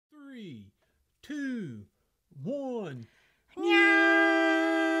2, 1.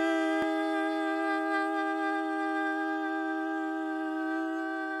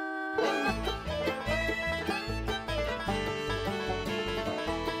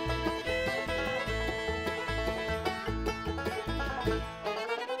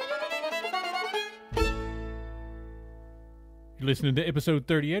 You're listening to episode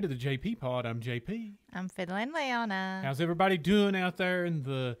 38 of the JP Pod. I'm JP. I'm Fiddling Leona. How's everybody doing out there in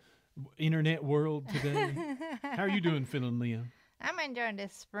the internet world today? How are you doing, Fiddling Leona? I'm enjoying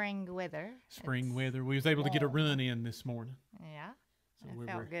this spring weather. Spring weather. We was able to get a run in this morning. Yeah, So it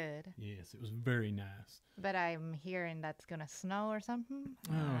felt good. Yes, it was very nice. But I'm hearing that's going to snow or something.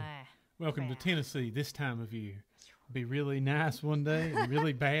 Welcome to Tennessee this time of year. Be really nice one day and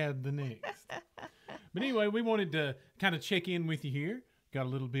really bad the next. But anyway, we wanted to kind of check in with you here. Got a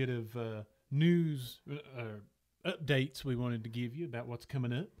little bit of news updates we wanted to give you about what's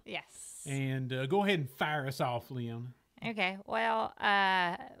coming up. Yes. And go ahead and fire us off, Leona. Okay, well,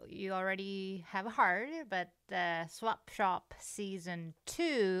 you already have heard, but Swap Shop Season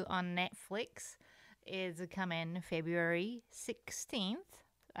 2 on Netflix is coming February 16th.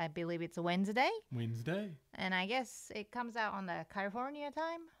 I believe it's a Wednesday. And I guess it comes out on the California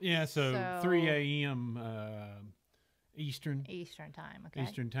time? Yeah, so 3 a.m. Eastern. Eastern time, okay.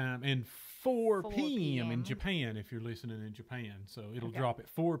 Eastern time. And 4 p.m. in Japan if you're listening in Japan. So it'll drop at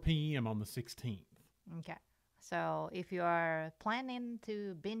 4 p.m. on the 16th. Okay. So if you are planning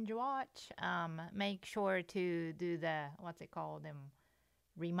to binge watch, make sure to do the, what's it called,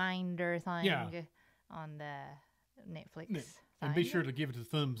 reminder thing on the Netflix. And be sure to give it a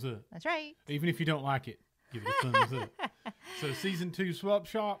thumbs up. That's right. Even if you don't like it, give it a thumbs up. So season 2 Swap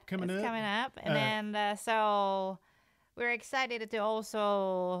Shop coming up. And then, so we're excited to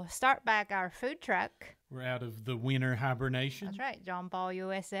also start back our food truck. We're out of the winter hibernation. That's right. John Paul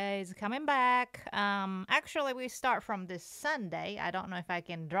USA is coming back. Actually, we start from this Sunday. I don't know if I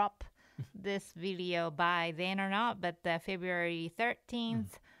can drop this video by then or not, but February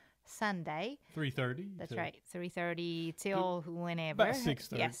 13th. Sunday. 3:30. That's right. 3:30 till whenever. About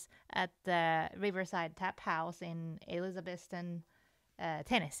 6:30. Yes. At the Riverside Tap House in Elizabethton,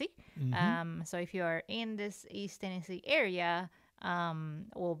 Tennessee. So if you're in this East Tennessee area,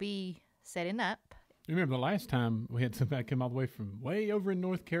 we'll be setting up. Remember the last time we had somebody come all the way from way over in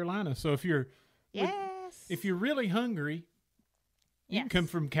North Carolina. So if you're if you're really hungry, you can come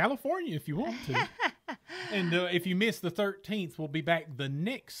from California if you want to. And if you miss the 13th, we'll be back the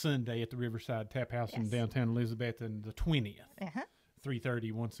next Sunday at the Riverside Tap House in downtown Elizabeth on the 20th,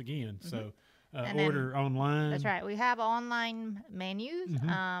 3:30 once again. So order online. That's right. We have online menus.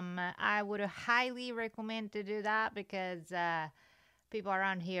 I would highly recommend to do that because people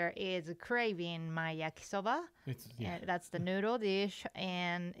around here is craving my yakisoba. That's the noodle dish.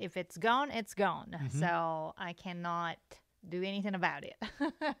 And if it's gone, it's gone. So I cannot do anything about it.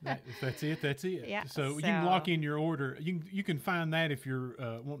 If that's it, that's it. Yeah, so you can lock in your order. You can find that if you're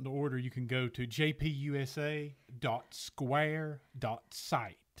wanting to order. You can go to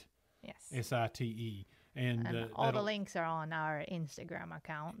jpusa.square.site. Yes. SITE. And all the links are on our Instagram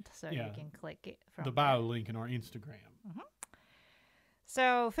account, so you can click it from the bio link in our Instagram.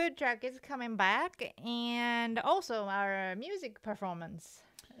 So food truck is coming back, and also our music performance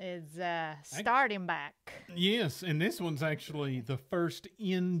is starting back. Yes, and this one's actually the first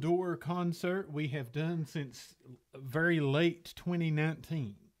indoor concert we have done since very late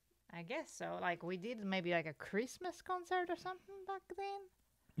 2019. I guess so. Like we did maybe like a Christmas concert or something back then.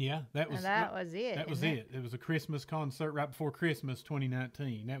 Yeah, that was it. That was it. It was a Christmas concert right before Christmas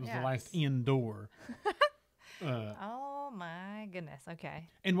 2019. That was the last indoor. Oh my goodness. Okay.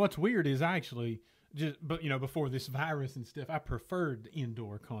 And what's weird is I actually before this virus and stuff, I preferred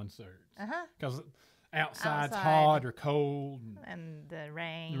indoor concerts because outside's hot or cold and the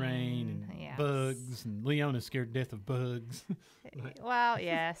rain and bugs, and Leona's scared to death of bugs. Well,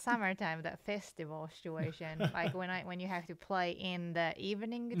 summertime, that festival situation, like when you have to play in the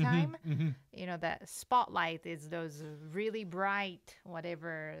evening time, that spotlight is those really bright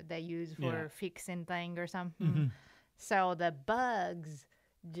whatever they use for fixing thing or something. So the bugs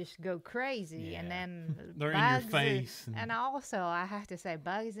just go crazy, and then they're in your face. And also, I have to say,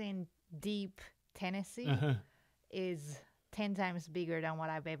 bugs in deep Tennessee is 10 times bigger than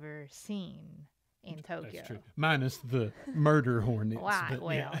what I've ever seen in Tokyo. That's true. Minus the murder hornets.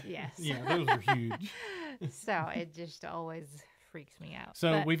 Wow. Yes. Yeah, those are huge. So it just always freaks me out.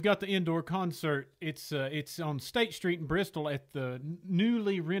 So we've got the indoor concert. It's on State Street in Bristol at the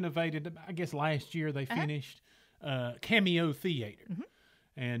newly renovated, I guess last year they finished, Cameo Theater.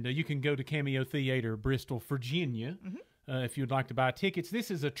 And you can go to Cameo Theater, Bristol, Virginia, if you'd like to buy tickets.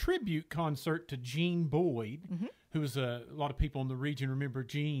 This is a tribute concert to Gene Boyd, who was a lot of people in the region remember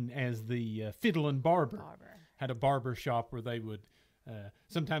Gene as the Fiddling Barber. Had a barber shop where they would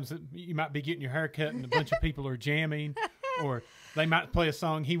sometimes you might be getting your hair cut and a bunch of people are jamming, or they might play a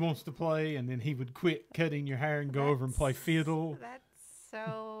song he wants to play, and then he would quit cutting your hair and go over and play fiddle. That's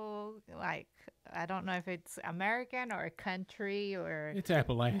so, like, I don't know if it's American or country or... It's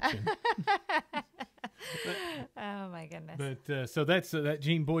Appalachian. Oh, my goodness. But so that's that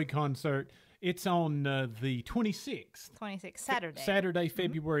Gene Boyd concert. It's on the 26th. 26th, Saturday. Saturday,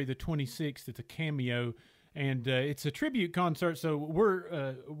 February the 26th. It's a cameo. And it's a tribute concert, so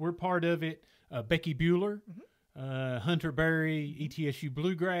we're part of it. Becky Bueller, Hunter Berry, ETSU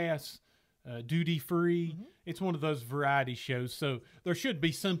Bluegrass, Duty Free. It's one of those variety shows, so there should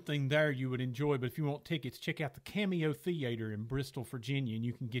be something there you would enjoy. But if you want tickets, check out the Cameo Theater in Bristol, Virginia, and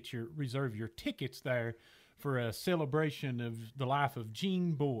you can reserve your tickets there for a celebration of the life of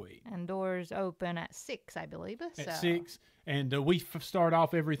Gene Boyd. And doors open at 6, I believe. At 6. And we start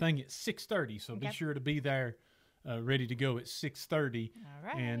off everything at 6:30, so be sure to be there ready to go at 6:30. All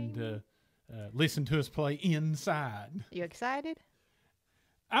right. And listen to us play inside. You excited?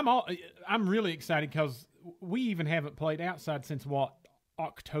 I'm really excited because we even haven't played outside since, what,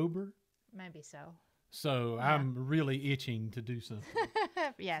 October? Maybe so. So yeah. I'm really itching to do something.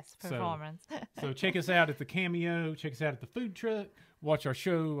 Yes, performance. So check us out at the Cameo. Check us out at the food truck. Watch our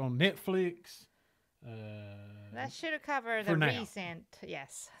show on Netflix. That should cover the recent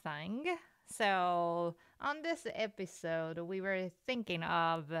thing. So on this episode, we were thinking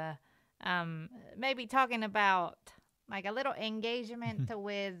of maybe talking about like a little engagement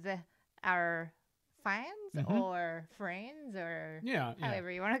with our fans or friends or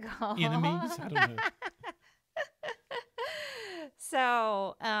however you want to call them. Enemies, I don't know.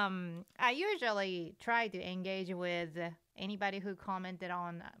 So I usually try to engage with anybody who commented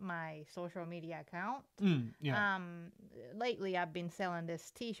on my social media account. Lately, I've been selling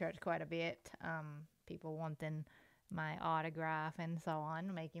this T-shirt quite a bit. People wanting my autograph and so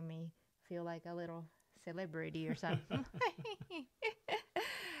on, making me feel like a little celebrity or something.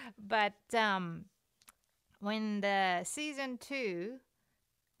 But when the season 2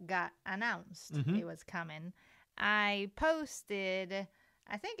 got announced, it was coming, I posted,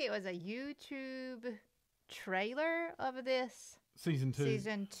 I think it was a YouTube trailer of this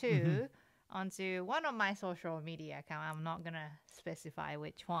season 2 onto one of my social media accounts. I'm not gonna specify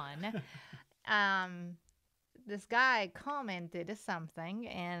which one. This guy commented something,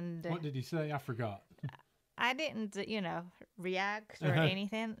 and what did he say? I forgot. I didn't, react or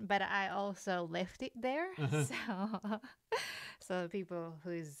anything, but I also left it there. So people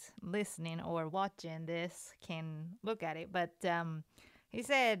who's listening or watching this can look at it. But he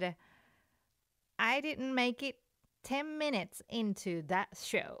said, I didn't make it 10 minutes into that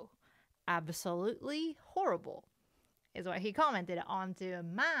show. Absolutely horrible, is what he commented onto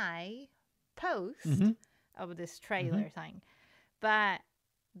my post of this trailer thing. But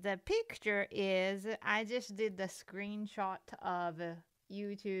the picture is, I just did the screenshot of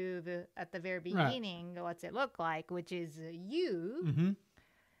YouTube at the very beginning. Right. What's it look like? Which is you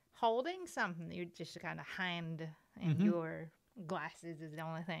holding something. You just kind of hand, and your glasses is the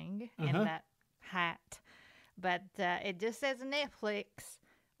only thing, and that hat. But it just says Netflix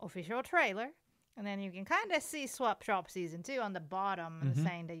official trailer, and then you can kind of see Swap Shop Season 2 on the bottom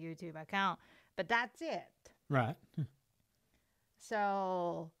saying the YouTube account. But that's it. Right.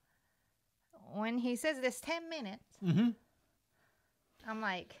 So when he says this 10 minutes, I'm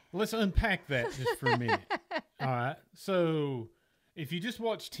like... Let's unpack that just for a minute. All right. So if you just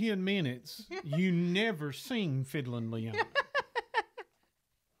watch 10 minutes, you never seen Fiddling Leona.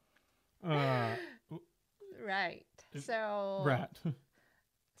 Right. So... Right.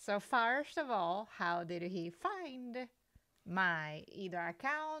 So first of all, how did he find my either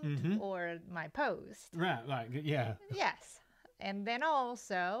account or my post? Right. Like, yeah. Yes. And then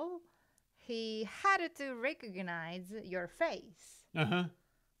also, he had to recognize your face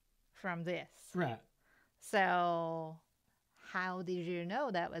from this. Right. So, how did you know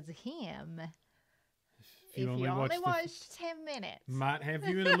that was him? If you only watched 10 minutes. Might have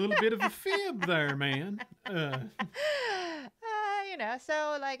you in a little bit of a fib there, man.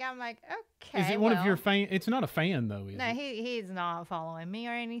 So, like, I'm like, okay. Is it one of your fans? It's not a fan, though, is it? No, he's not following me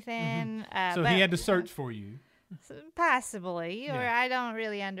or anything. So he had to search for you. Possibly, or I don't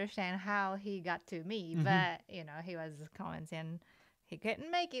really understand how he got to me, but he was commenting he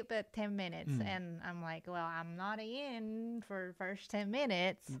couldn't make it but 10 minutes. And I'm like, well, I'm not in for first 10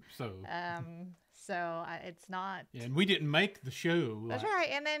 minutes. So it's not. Yeah, and we didn't make the show. That's right.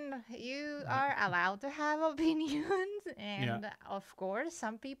 And then you are allowed to have opinions. And of course,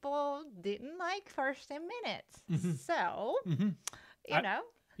 some people didn't like first 10 minutes. So, you know.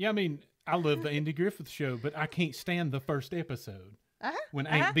 Yeah, I mean, I love the Andy Griffith Show, but I can't stand the first episode. When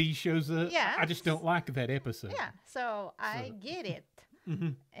Aunt B shows up, I just don't like that episode. Yeah, so I get it.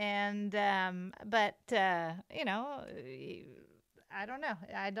 And but you know, I don't know.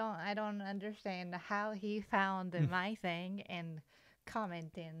 I don't understand how he found my thing and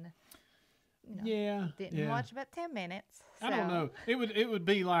commenting. You know, didn't watch but 10 minutes. So. I don't know. It would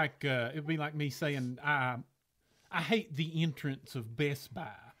be like me saying I hate the entrance of Best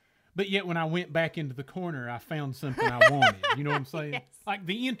Buy. But yet when I went back into the corner, I found something I wanted. You know what I'm saying? Yes. Like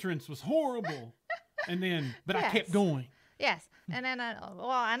the entrance was horrible. And then, but I kept going. Yes. And then,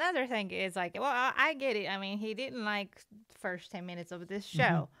 well, another thing is like, well, I get it. I mean, he didn't like first 10 minutes of this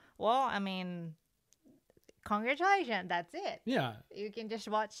show. Well, I mean, congratulations. That's it. Yeah. You can just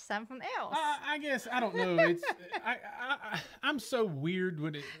watch something else. I guess, I don't know. It's I'm so weird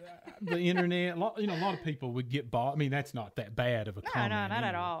with it, the internet. You know, a lot of people would get bought. I mean, that's not that bad of a comment. No, not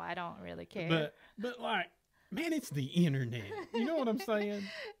at all. I don't really care. But like, man, it's the internet. You know what I'm saying?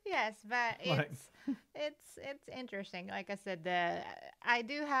 Yes, but it's interesting. Like I said, I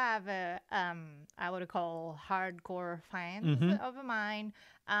do have I would call hardcore fans of mine.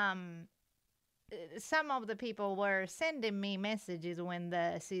 Some of the people were sending me messages when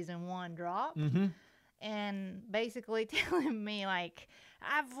the season 1 dropped, and basically telling me like,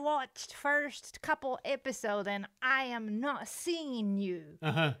 I've watched first couple episodes and I am not seeing you.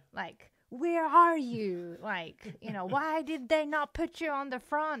 Like, where are you? Like, you know, why did they not put you on the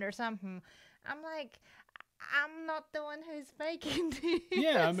front or something? I'm like, I'm not the one who's faking this.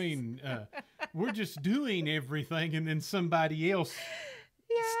 Yeah, I mean, we're just doing everything and then somebody else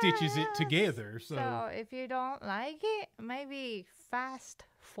stitches it together. So if you don't like it, maybe fast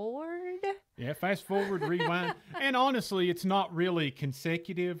forward. Yeah, fast forward, rewind. And honestly, it's not really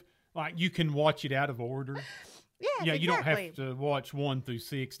consecutive. Like, you can watch it out of order. Yeah, you don't have to watch 1 through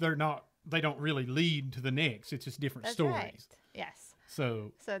 6. They don't really lead to the next. It's just different stories. Right. Yes.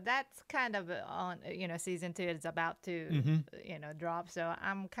 So that's kind of on, you know, season 2 is about to, you know, drop. So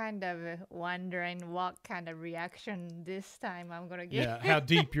I'm kind of wondering what kind of reaction this time I'm going to get. Yeah, how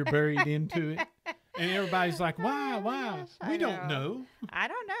deep you're buried into it. And everybody's like, why? Gosh, We don't know. I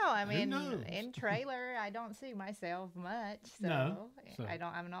don't know. I mean, in trailer, I don't see myself much. So,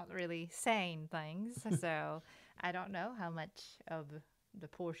 I'm not really saying things. So I don't know how much of the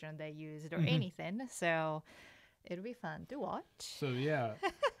portion they used or anything. So it'll be fun to watch. So yeah,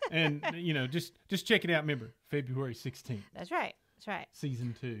 and you know, just check it out. Remember, February 16th. That's right.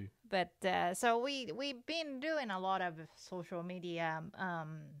 Season 2. But so we've been doing a lot of social media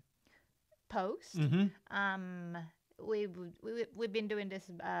posts. We've been doing this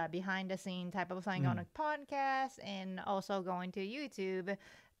behind the scene type of thing on a podcast and also going to YouTube.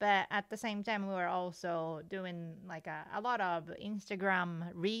 But at the same time, we were also doing like a lot of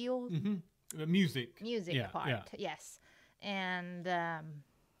Instagram reels. Music part, yes. And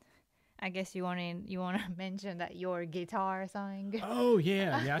I guess you want to mention that your guitar song. Oh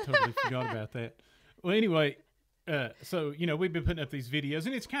yeah, I totally forgot about that. Well, anyway, so you know, we've been putting up these videos,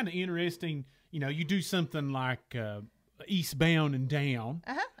 and it's kind of interesting. You know, you do something like Eastbound and Down,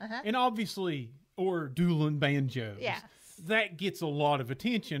 and obviously, or dueling banjos. Yeah, that gets a lot of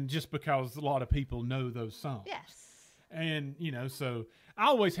attention just because a lot of people know those songs. Yes. And, you know, so I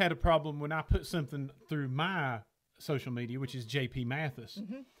always had a problem when I put something through my social media, which is JP Mathis.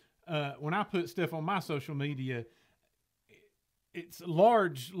 When I put stuff on my social media, it's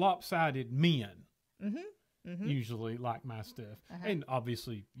large, lopsided men usually like my stuff. And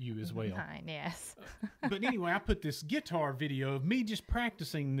obviously you as well. Mine, yes. But anyway, I put this guitar video of me just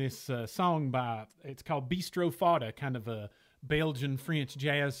practicing this song it's called Bistro Fada, kind of a Belgian French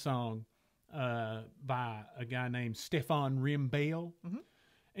jazz song. By a guy named Stefan Rimbel.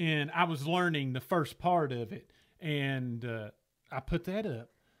 And I was learning the first part of it, and I put that up,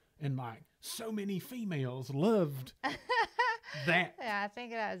 and like so many females loved that. Yeah, I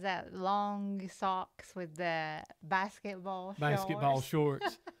think that was that long socks with the basketball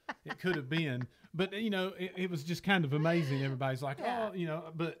shorts. It could have been, but you know, it was just kind of amazing. Everybody's like, oh, you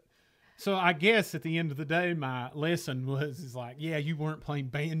know, but. So I guess at the end of the day, my lesson is like, yeah, you weren't playing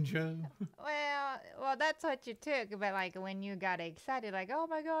banjo. Well, that's what you took. But like when you got excited, like, oh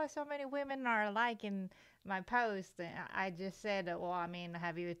my God, so many women are liking my post. I just said, well, I mean,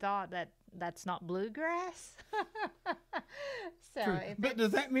 have you thought that that's not bluegrass. So True. But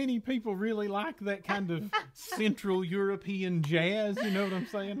does that many people really like that kind of Central European jazz? You know what I'm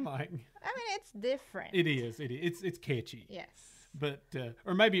saying? Like, I mean, it's different. It is. It's catchy. Yes. But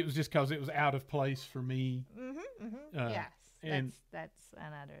or maybe it was just because it was out of place for me. Yes. And that's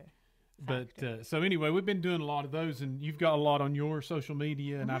another. But so anyway, we've been doing a lot of those, and you've got a lot on your social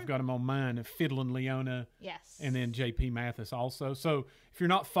media, and I've got them on mine of Fiddling Leona. Yes. And then JP Mathis also. So if you're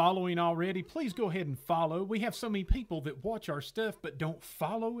not following already, please go ahead and follow. We have so many people that watch our stuff but don't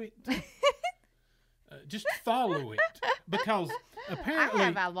follow it. Just follow it, because apparently I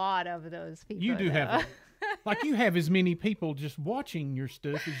have a lot of those people. You do though. have, like you have as many people just watching your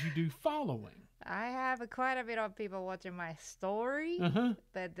stuff as you do following. I have quite a bit of people watching my story,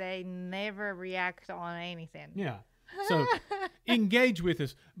 but they never react on anything. Yeah. So engage with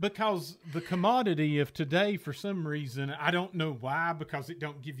us, because the commodity of today, for some reason, I don't know why, because it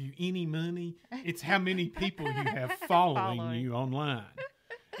don't give you any money. It's how many people you have following you online.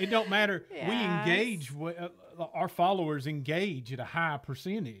 It don't matter. Yes. We engage, our followers engage at a high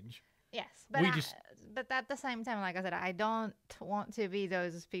percentage. Yes, but at the same time, like I said, I don't want to be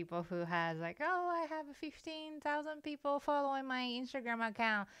those people who has like, oh, I have 15,000 people following my Instagram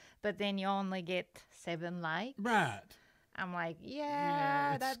account, but then you only get 7 likes. Right. I'm like,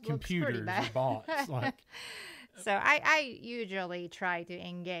 yeah, that looks pretty bad. Bots, like. So I usually try to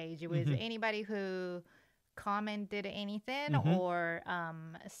engage with anybody who commented anything or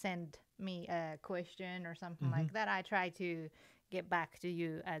send me a question or something like that. I try to get back to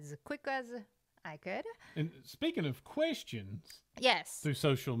you as quick as I could. And speaking of questions, yes, through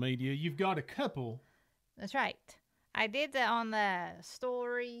social media, you've got a couple. That's right. I did that on the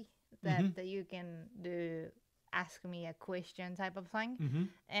story that you can do ask me a question type of thing.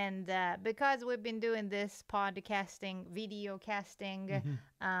 And because we've been doing this podcasting, video casting,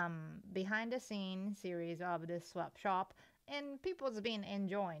 behind the scenes series of the Swap Shop, and people's been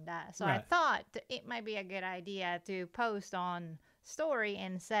enjoying that. So I thought it might be a good idea to post on story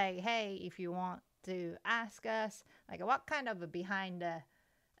and say, hey, if you want to ask us, like, what kind of a behind the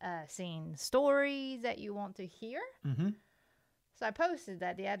scene stories that you want to hear. So I posted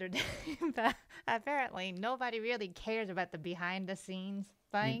that the other day, but apparently nobody really cares about the behind the scenes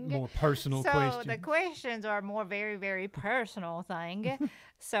thing. More personal questions. So the questions are more very, very personal thing.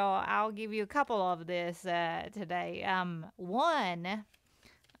 So I'll give you a couple of this today. One,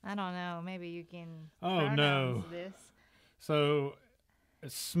 I don't know, maybe you can pronounce this. So,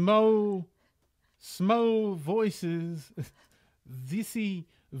 Smo Voices, Zissy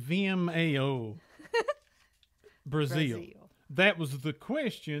VMAO, Brazil. That was the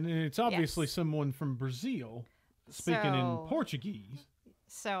question, and it's obviously someone from Brazil speaking in Portuguese.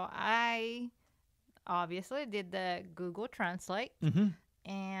 So I obviously did the Google Translate,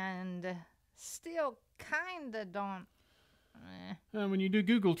 and still kind of don't. When you do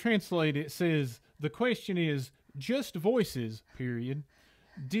Google Translate, it says the question is just voices, period.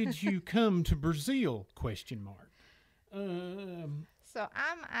 Did you come to Brazil? ? So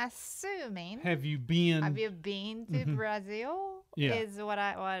I'm assuming. Have you been to Brazil? Yeah. Is what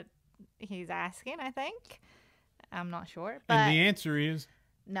he's asking, I think. I'm not sure. But and the answer is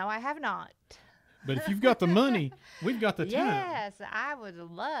no, I have not. But if you've got the money, we've got the time. Yes, I would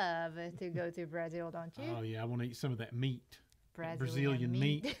love to go to Brazil, don't you? Oh yeah, I want to eat some of that meat. Brazilian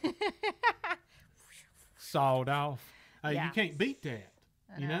meat. Sawed off. You can't beat that.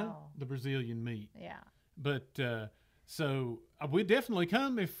 You know, the Brazilian meat. Yeah. But so we'd definitely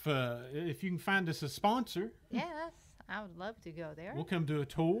come if you can find us a sponsor. Yes, I would love to go there. We'll come do a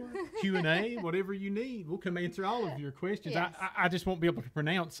tour, Q&A, whatever you need. We'll come answer all of your questions. Yes. I just won't be able to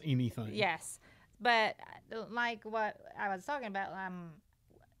pronounce anything. Yes, but like what I was talking about, I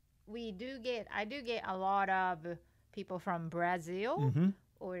do get a lot of people from Brazil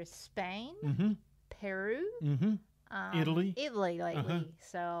or Spain, Peru. Italy lately.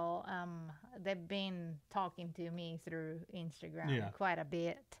 So they've been talking to me through Instagram quite a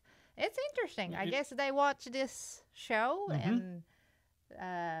bit. It's interesting. I guess they watch this show and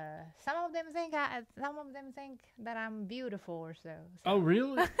some of them think that I'm beautiful or so. Oh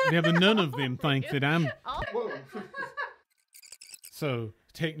really? Yeah, but none of them think that I'm. Whoa. So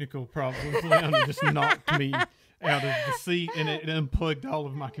technical problems. Leona just knocked me out of the seat and it unplugged all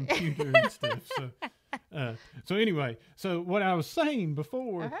of my computer and stuff. So anyway, so what I was saying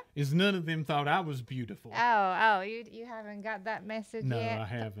before is none of them thought I was beautiful. Oh, you haven't got that message yet? No, I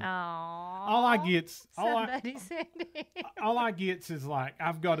haven't. Aww. All I gets is like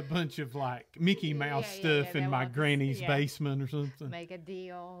I've got a bunch of like Mickey Mouse stuff in my granny's basement or something. Make a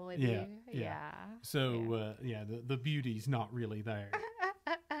deal with you. Yeah. So the beauty's not really there.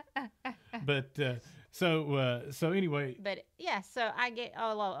 But so anyway. But yeah, so I get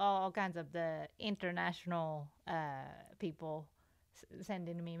all kinds of the international people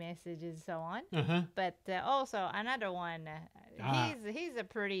sending me messages and so on. But also another one, he's a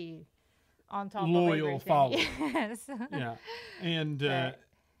pretty on top loyal of follower. Yes. Yeah, and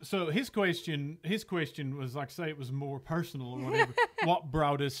so his question was, like I say, it was more personal or whatever. What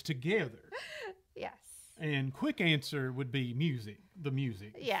brought us together? Yes. And quick answer would be music. The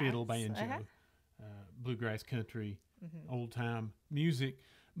music, yes. Fiddle, banjo, bluegrass, country, old time music.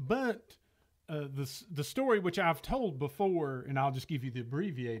 But the story, which I've told before, and I'll just give you the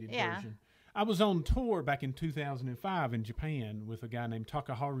abbreviated version. I was on tour back in 2005 in Japan with a guy named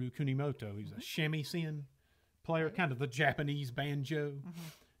Takaharu Kunimoto. He's a shamisen player, kind of the Japanese banjo.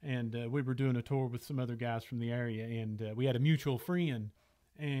 And we were doing a tour with some other guys from the area, and we had a mutual friend,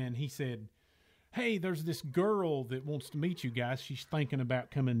 and he said, hey, there's this girl that wants to meet you guys. She's thinking about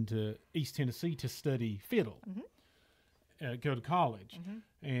coming to East Tennessee to study fiddle, go to college.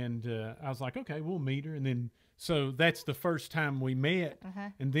 And I was like, okay, we'll meet her. And then, so that's the first time we met.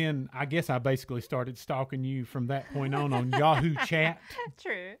 And then I guess I basically started stalking you from that point on Yahoo Chat.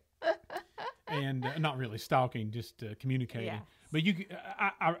 True. And not really stalking, just communicating. Yeah. But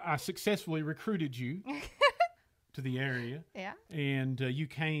I successfully recruited you to the area. Yeah. And you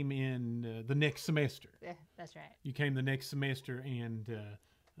came in the next semester. Yeah, that's right. You came the next semester, and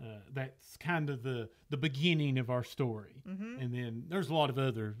that's kind of the beginning of our story. And then there's a lot of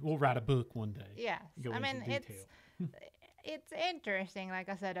other. We'll write a book one day. Yes. I mean, it's interesting. Like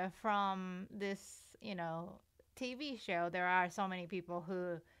I said, from this, TV show, there are so many people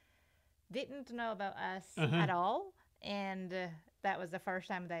who didn't know about us at all, and that was the first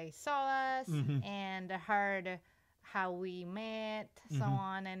time they saw us and heard how we met, so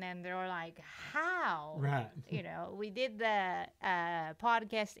on, and then they were like, how? Right. We did the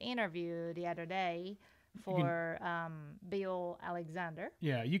podcast interview the other day for Bill Alexander.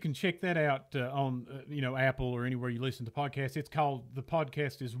 Yeah, you can check that out on, Apple or anywhere you listen to podcasts. It's called, the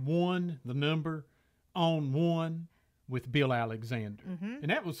podcast is One, the number, on One with Bill Alexander. And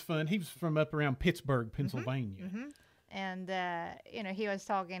that was fun. He was from up around Pittsburgh, Pennsylvania. And, he was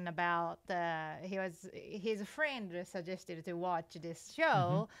talking about, his friend suggested to watch this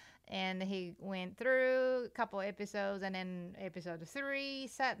show, and he went through a couple episodes, and then episode 3,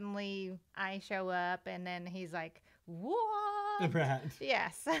 suddenly I show up, and then he's like, what? Right.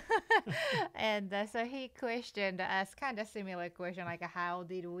 Yes. And so he questioned us, kind of similar question, like how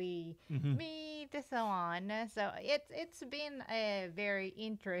did we meet, so on. So it's been a very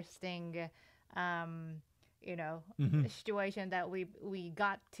interesting situation that we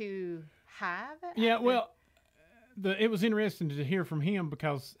got to have. Yeah, well, it was interesting to hear from him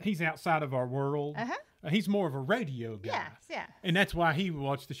because he's outside of our world. He's more of a radio guy. Yes. And that's why he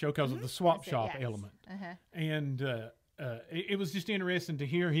watched the show, because of the swap shop element. And it was just interesting to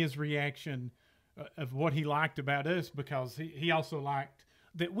hear his reaction of what he liked about us, because he also liked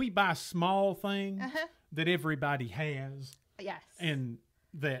that we buy small things that everybody has. Yes. And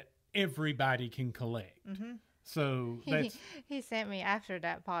that everybody can collect. So that's... He sent me, after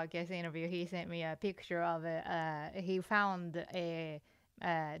that podcast interview, he sent me a picture of it. He found a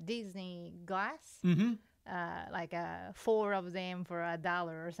Disney glass, like 4 of them for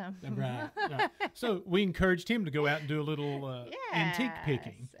 $1 or something. Right. So we encouraged him to go out and do a little antique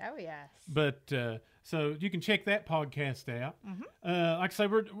picking. Oh, yes. But so you can check that podcast out. Like I say,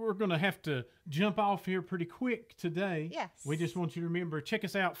 we're going to have to jump off here pretty quick today. Yes. We just want you to remember, check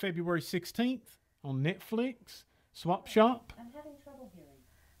us out February 16th on Netflix, Swap Shop. I'm having trouble hearing.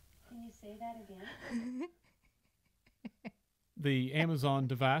 Can you say that again? The Amazon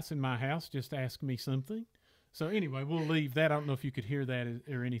device in my house just asked me something. So anyway, we'll leave that. I don't know if you could hear that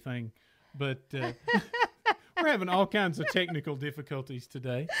or anything, but we're having all kinds of technical difficulties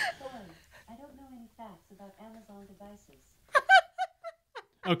today. I don't know any facts about Amazon devices.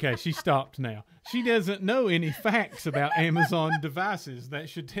 Okay, she stopped now. She doesn't know any facts about Amazon devices. That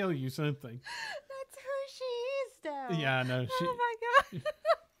should tell you something. That's who she is, though. Yeah, I know. Oh, my God.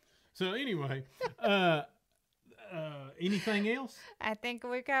 So anyway, anything else? I think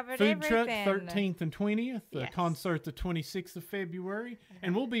we covered Food everything. truck 13th and 20th. Yes. Concert the 26th of February.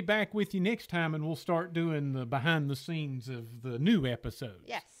 And we'll be back with you next time, and we'll start doing the behind the scenes of the new episodes.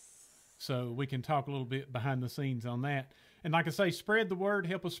 Yes. So we can talk a little bit behind the scenes on that. And like I say, spread the word.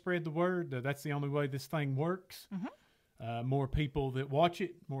 Help us spread the word. That's the only way this thing works. More people that watch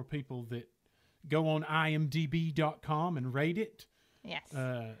it, more people that go on imdb.com and rate it. Yes.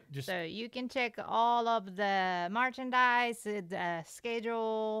 So you can check all of the merchandise, the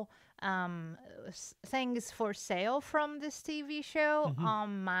schedule, things for sale from this TV show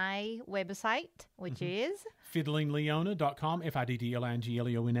on my website, which is fiddlingleona.com,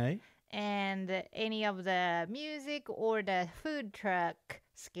 FIDDLINGLEONA. And any of the music or the food truck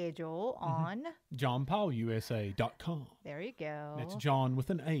schedule on johnpaulusa.com. There you go. That's John with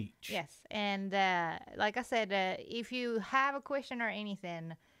an H. Yes. And like I said, if you have a question or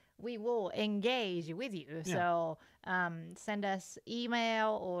anything, we will engage with you. Yeah. So send us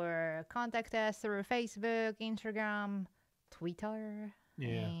email or contact us through Facebook, Instagram, Twitter.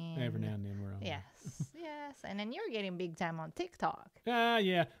 Yeah, every now and then we're on. Yes, yes. And then you're getting big time on TikTok.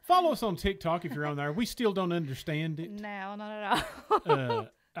 Yeah. Follow us on TikTok if you're on there. We still don't understand it. No, not at all.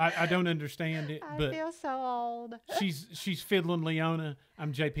 I don't understand it. I but feel so old. She's Fiddling Leona.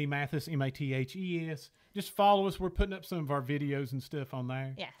 I'm JP Mathis, Mathes. Just follow us. We're putting up some of our videos and stuff on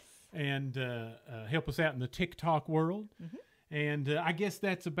there. Yes. And help us out in the TikTok world. And I guess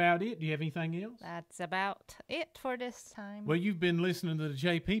that's about it. Do you have anything else? That's about it for this time. Well, you've been listening to the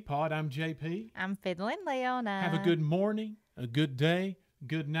JP Pod. I'm JP. I'm Fiddling Leona. Have a good morning, a good day,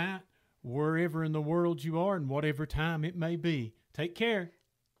 good night, wherever in the world you are and whatever time it may be. Take care.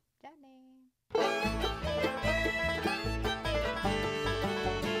 Johnny.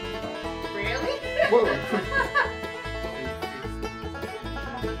 Really? Whoa.